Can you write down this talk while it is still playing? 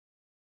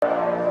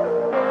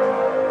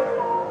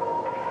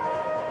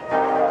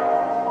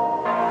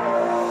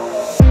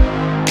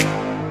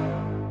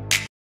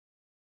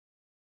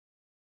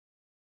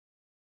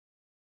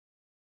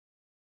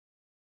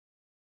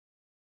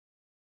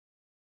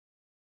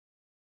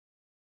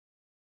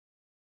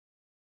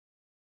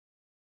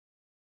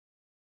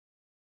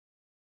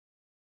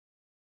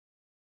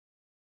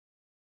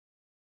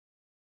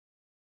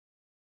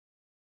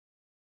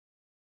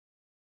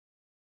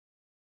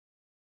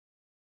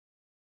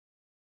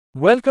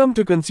Welcome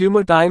to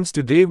Consumer Times.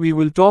 Today we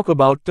will talk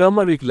about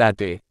turmeric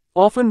latte,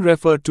 often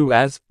referred to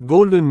as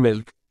golden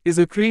milk, is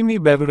a creamy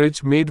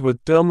beverage made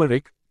with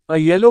turmeric, a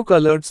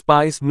yellow-colored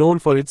spice known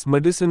for its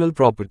medicinal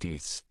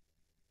properties.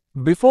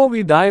 Before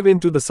we dive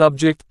into the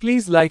subject,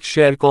 please like,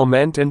 share,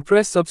 comment and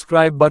press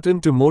subscribe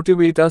button to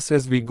motivate us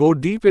as we go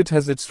deep. It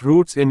has its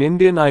roots in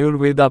Indian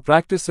Ayurveda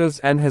practices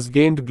and has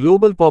gained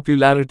global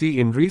popularity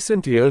in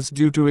recent years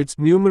due to its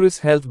numerous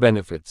health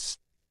benefits.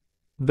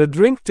 The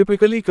drink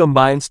typically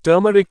combines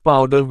turmeric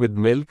powder with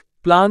milk,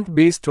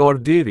 plant-based or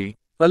dairy,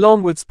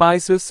 along with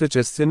spices such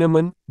as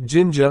cinnamon,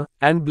 ginger,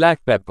 and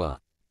black pepper.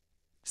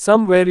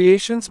 Some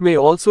variations may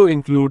also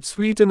include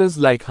sweeteners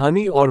like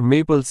honey or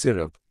maple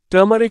syrup.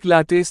 Turmeric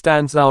latte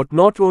stands out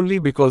not only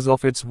because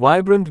of its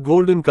vibrant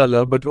golden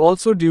color but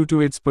also due to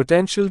its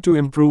potential to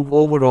improve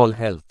overall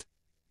health.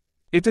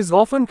 It is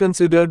often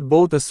considered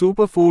both a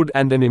superfood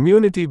and an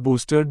immunity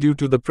booster due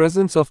to the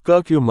presence of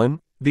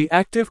curcumin, the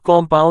active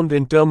compound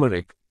in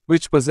turmeric,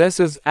 which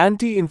possesses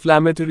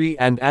anti-inflammatory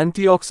and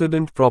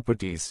antioxidant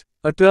properties.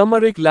 A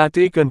turmeric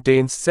latte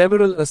contains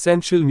several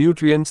essential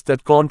nutrients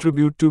that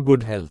contribute to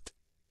good health.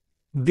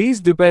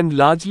 These depend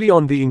largely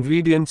on the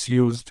ingredients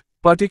used,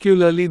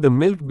 particularly the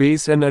milk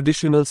base and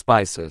additional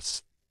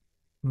spices.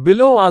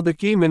 Below are the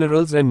key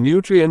minerals and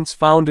nutrients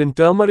found in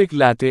turmeric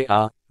latte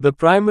are, the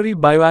primary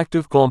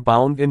bioactive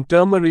compound in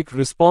turmeric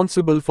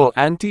responsible for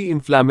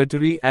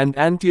anti-inflammatory and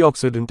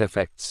antioxidant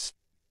effects.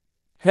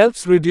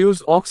 Helps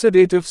reduce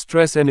oxidative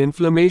stress and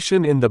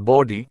inflammation in the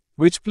body,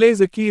 which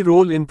plays a key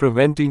role in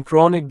preventing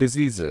chronic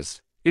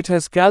diseases. It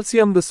has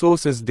calcium. The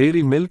source is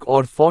dairy milk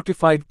or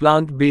fortified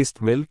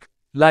plant-based milk,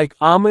 like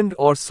almond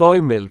or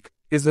soy milk,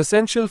 is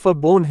essential for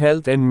bone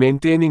health and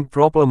maintaining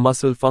proper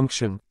muscle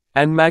function,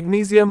 and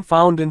magnesium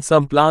found in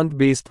some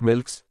plant-based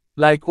milks,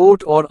 like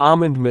oat or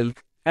almond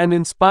milk, and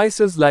in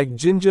spices like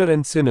ginger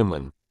and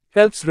cinnamon,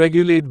 helps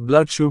regulate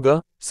blood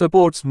sugar,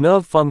 supports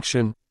nerve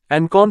function,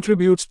 and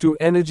contributes to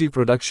energy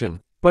production.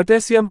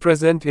 Potassium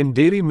present in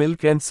dairy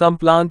milk and some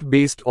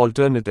plant-based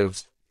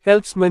alternatives,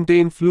 helps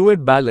maintain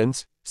fluid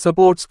balance,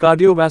 supports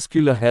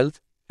cardiovascular health,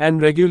 and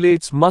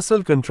regulates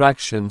muscle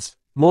contractions.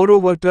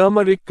 Moreover,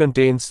 turmeric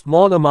contains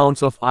small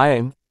amounts of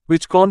iron,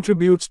 which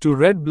contributes to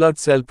red blood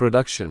cell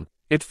production.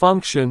 Its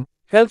function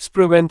helps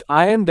prevent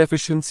iron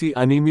deficiency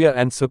anemia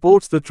and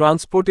supports the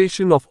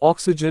transportation of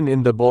oxygen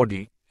in the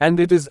body, and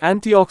it is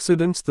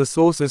antioxidants. The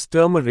source is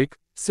turmeric,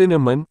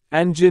 cinnamon,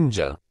 and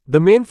ginger. The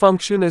main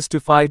function is to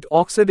fight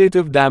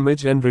oxidative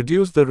damage and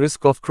reduce the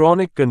risk of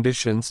chronic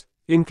conditions,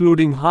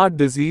 including heart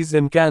disease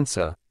and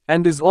cancer,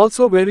 and is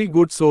also very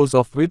good source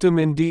of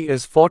vitamin D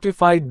as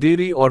fortified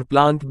dairy or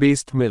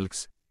plant-based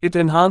milks. It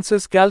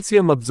enhances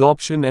calcium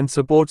absorption and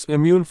supports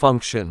immune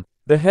function.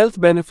 The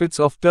health benefits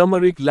of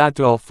turmeric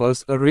latte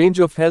offers a range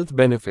of health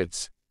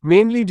benefits,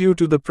 mainly due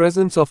to the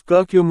presence of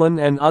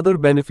curcumin and other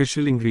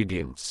beneficial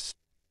ingredients.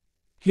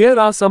 Here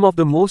are some of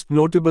the most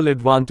notable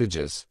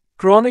advantages.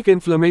 Chronic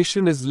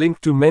inflammation is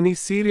linked to many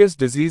serious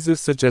diseases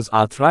such as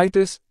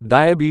arthritis,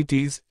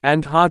 diabetes,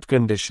 and heart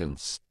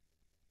conditions.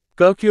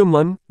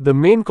 Curcumin, the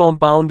main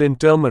compound in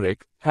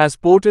turmeric, has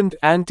potent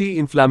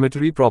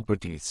anti-inflammatory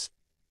properties.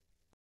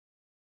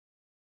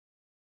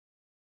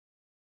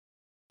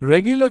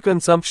 Regular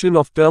consumption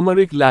of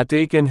turmeric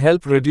latte can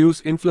help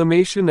reduce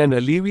inflammation and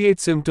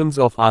alleviate symptoms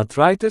of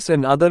arthritis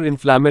and other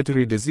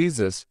inflammatory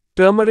diseases.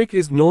 Turmeric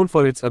is known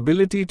for its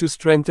ability to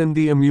strengthen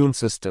the immune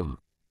system.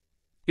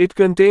 It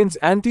contains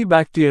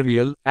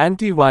antibacterial,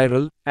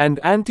 antiviral, and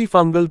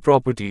antifungal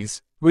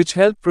properties, which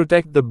help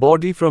protect the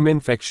body from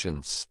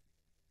infections.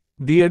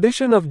 The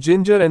addition of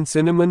ginger and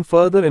cinnamon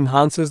further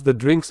enhances the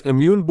drink's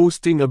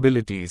immune-boosting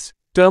abilities.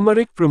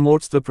 Turmeric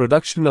promotes the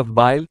production of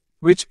bile,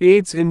 which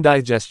aids in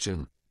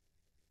digestion.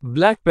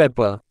 Black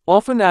pepper,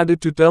 often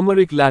added to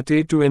turmeric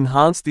latte to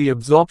enhance the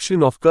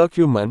absorption of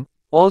curcumin,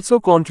 also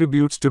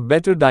contributes to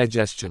better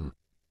digestion.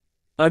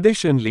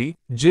 Additionally,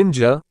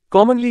 ginger,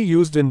 commonly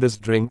used in this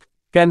drink,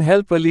 can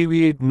help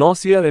alleviate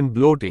nausea and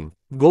bloating.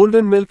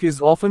 Golden milk is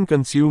often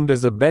consumed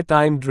as a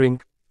bedtime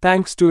drink,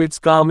 thanks to its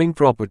calming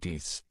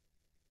properties.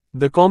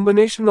 The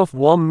combination of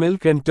warm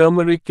milk and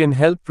turmeric can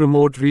help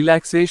promote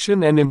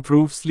relaxation and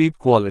improve sleep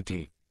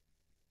quality.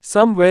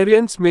 Some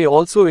variants may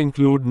also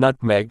include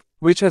nutmeg,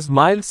 which has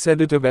mild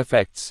sedative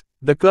effects.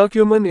 The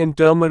curcumin in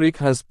turmeric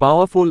has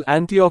powerful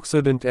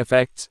antioxidant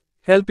effects,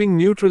 helping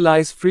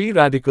neutralize free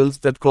radicals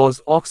that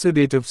cause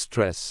oxidative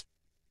stress.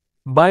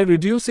 By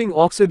reducing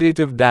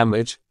oxidative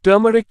damage,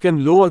 turmeric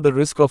can lower the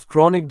risk of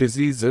chronic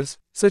diseases,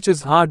 such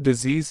as heart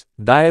disease,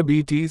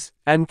 diabetes,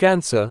 and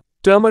cancer.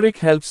 Turmeric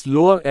helps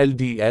lower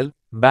LDL,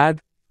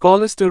 bad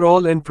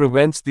cholesterol and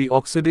prevents the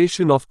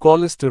oxidation of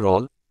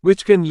cholesterol,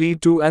 which can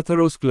lead to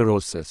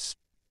atherosclerosis.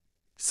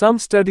 Some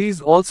studies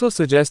also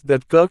suggest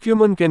that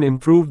curcumin can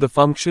improve the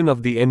function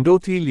of the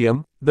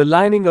endothelium, the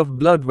lining of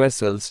blood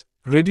vessels,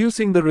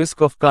 reducing the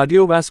risk of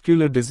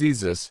cardiovascular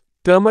diseases.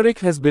 Turmeric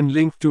has been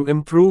linked to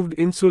improved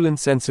insulin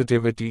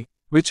sensitivity,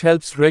 which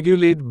helps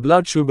regulate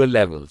blood sugar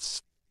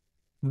levels.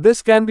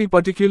 This can be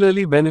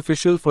particularly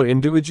beneficial for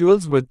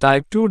individuals with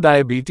type 2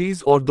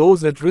 diabetes or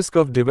those at risk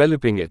of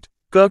developing it.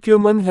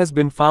 Curcumin has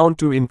been found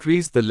to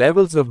increase the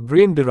levels of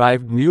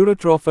brain-derived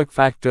neurotrophic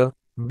factor,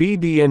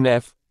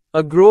 BDNF,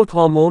 a growth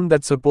hormone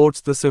that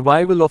supports the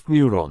survival of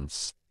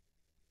neurons.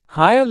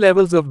 Higher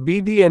levels of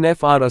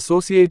BDNF are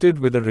associated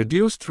with a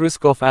reduced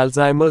risk of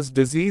Alzheimer's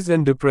disease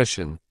and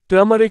depression.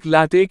 Turmeric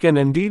latte can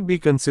indeed be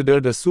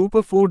considered a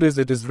superfood as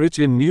it is rich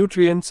in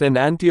nutrients and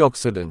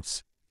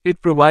antioxidants. It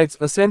provides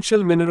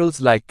essential minerals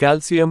like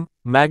calcium,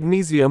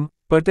 magnesium,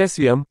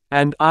 potassium,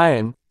 and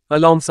iron,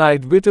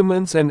 alongside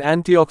vitamins and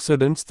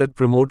antioxidants that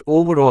promote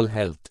overall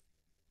health.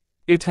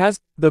 It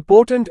has the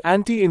potent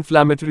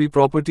anti-inflammatory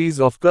properties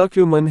of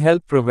curcumin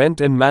help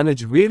prevent and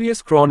manage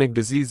various chronic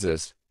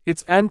diseases.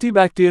 Its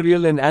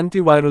antibacterial and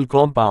antiviral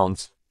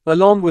compounds,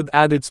 along with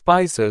added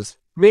spices,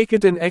 make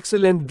it an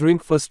excellent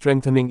drink for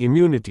strengthening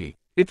immunity.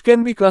 It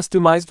can be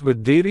customized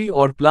with dairy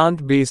or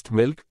plant-based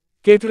milk,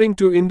 catering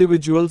to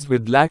individuals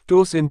with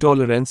lactose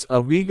intolerance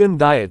or vegan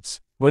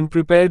diets. When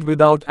prepared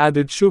without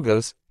added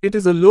sugars, it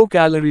is a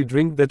low-calorie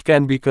drink that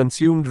can be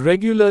consumed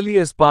regularly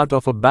as part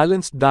of a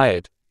balanced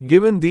diet.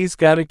 Given these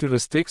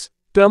characteristics,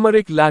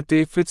 turmeric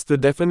latte fits the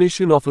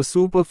definition of a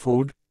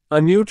superfood, a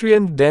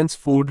nutrient-dense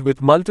food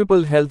with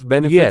multiple health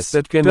benefits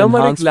that can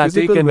enhance physical well-being. Turmeric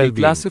latte can be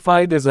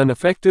classified as an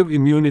effective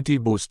immunity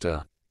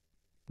booster.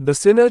 The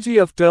synergy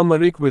of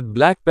turmeric with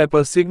black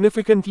pepper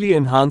significantly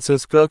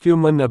enhances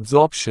curcumin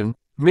absorption,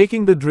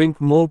 making the drink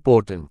more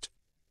potent.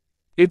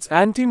 Its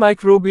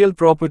antimicrobial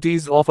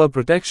properties offer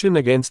protection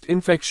against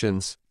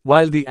infections,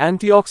 while the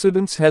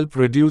antioxidants help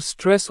reduce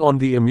stress on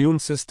the immune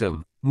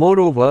system.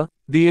 Moreover,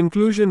 the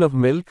inclusion of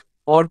milk,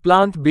 or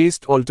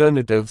plant-based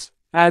alternatives,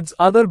 adds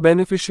other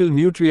beneficial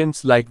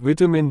nutrients like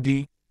vitamin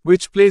D,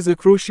 which plays a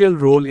crucial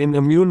role in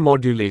immune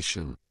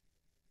modulation.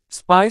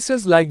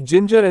 Spices like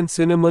ginger and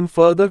cinnamon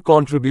further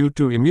contribute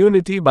to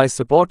immunity by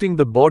supporting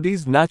the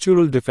body's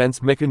natural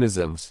defense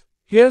mechanisms.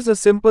 Here's a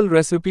simple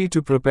recipe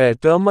to prepare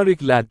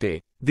turmeric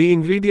latte. The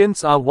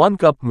ingredients are 1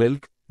 cup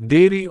milk,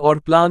 dairy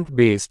or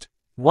plant-based,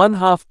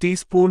 1/2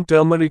 teaspoon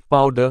turmeric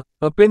powder,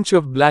 a pinch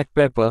of black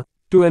pepper,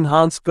 to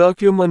enhance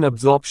curcumin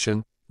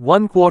absorption,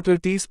 1/4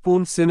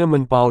 teaspoon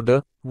cinnamon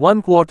powder,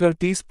 1/4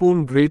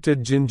 teaspoon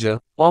grated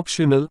ginger,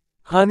 optional,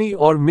 honey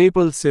or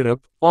maple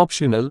syrup,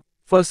 optional.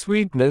 For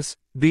sweetness,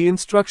 the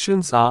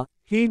instructions are,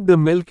 heat the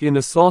milk in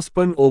a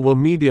saucepan over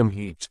medium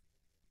heat.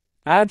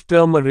 Add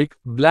turmeric,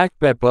 black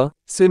pepper,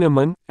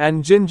 cinnamon,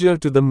 and ginger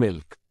to the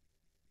milk.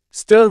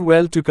 Stir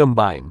well to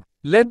combine.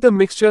 Let the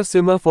mixture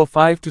simmer for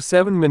 5 to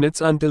 7 minutes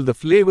until the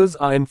flavors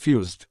are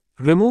infused.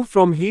 Remove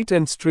from heat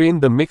and strain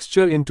the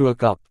mixture into a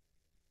cup.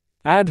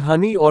 Add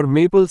honey or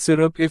maple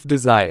syrup if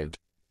desired.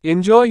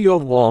 Enjoy your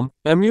warm,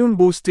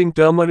 immune-boosting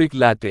turmeric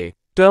latte.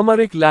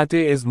 Turmeric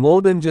latte is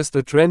more than just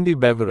a trendy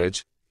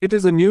beverage. It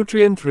is a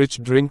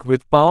nutrient-rich drink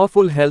with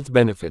powerful health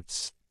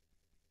benefits.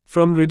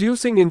 From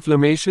reducing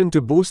inflammation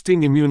to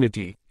boosting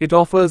immunity, it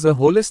offers a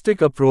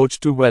holistic approach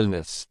to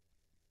wellness.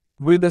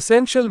 With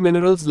essential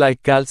minerals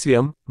like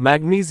calcium,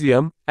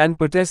 magnesium, and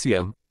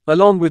potassium,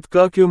 along with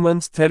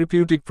curcumin's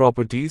therapeutic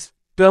properties,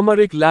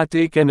 turmeric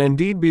latte can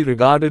indeed be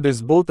regarded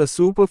as both a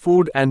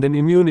superfood and an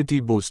immunity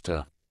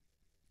booster.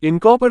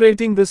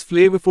 Incorporating this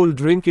flavorful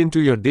drink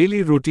into your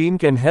daily routine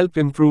can help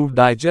improve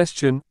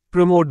digestion,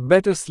 promote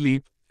better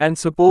sleep, and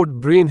support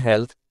brain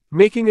health,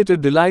 making it a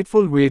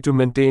delightful way to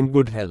maintain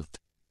good health.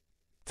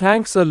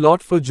 Thanks a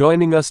lot for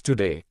joining us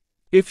today.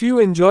 If you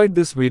enjoyed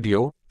this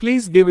video,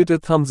 please give it a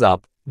thumbs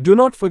up. Do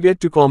not forget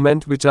to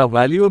comment which are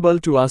valuable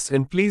to us,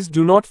 and please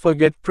do not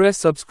forget press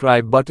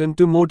subscribe button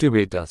to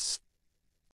motivate us.